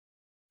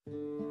Don't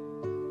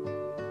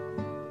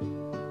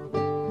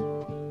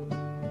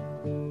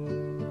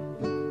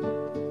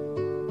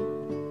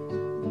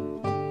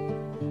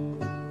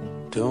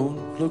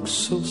look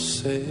so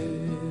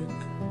sad.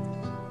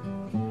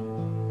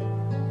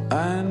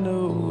 I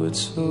know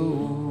it's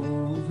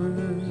over,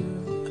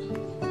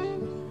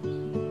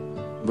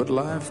 but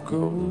life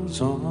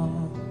goes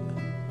on,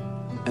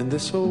 and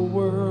this old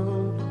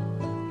world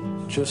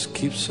just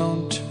keeps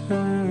on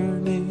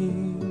turning.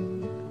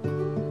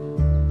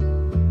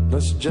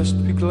 Let's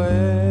just be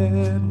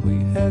glad we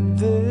had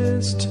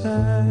this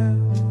time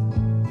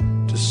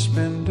to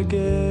spend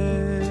together.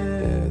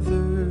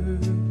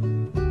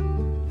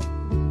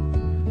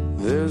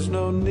 There's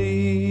no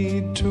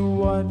need to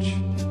watch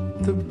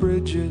the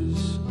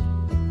bridges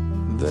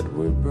that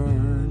we're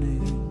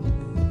burning.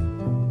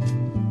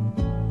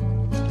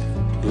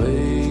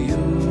 Lay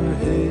your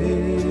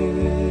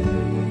head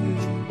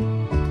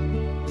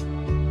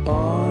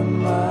on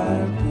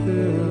my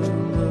pillow.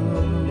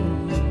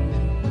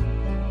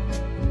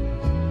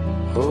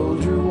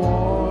 Hold your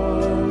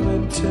warm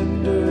and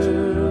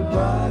tender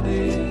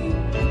body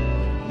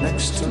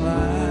next to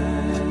mine.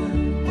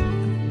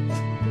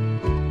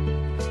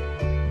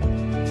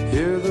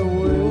 Hear the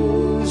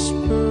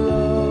whisper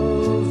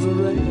of the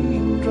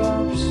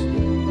raindrops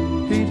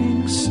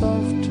beating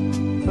soft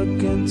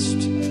against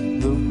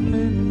the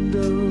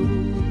window,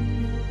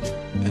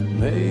 and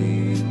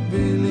make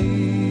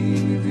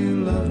believe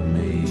you love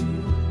me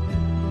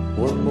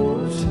one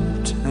more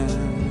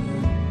time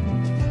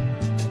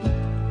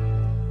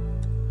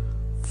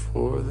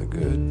for the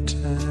good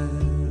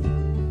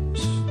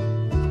times.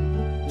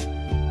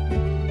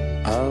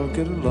 I'll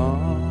get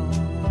along.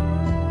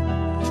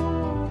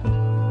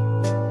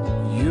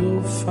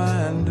 You'll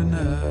find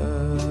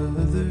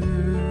another,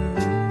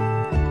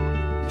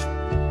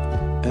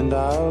 and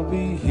I'll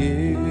be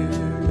here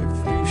if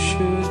you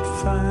should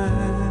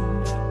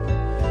find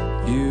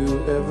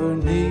you ever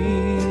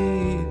need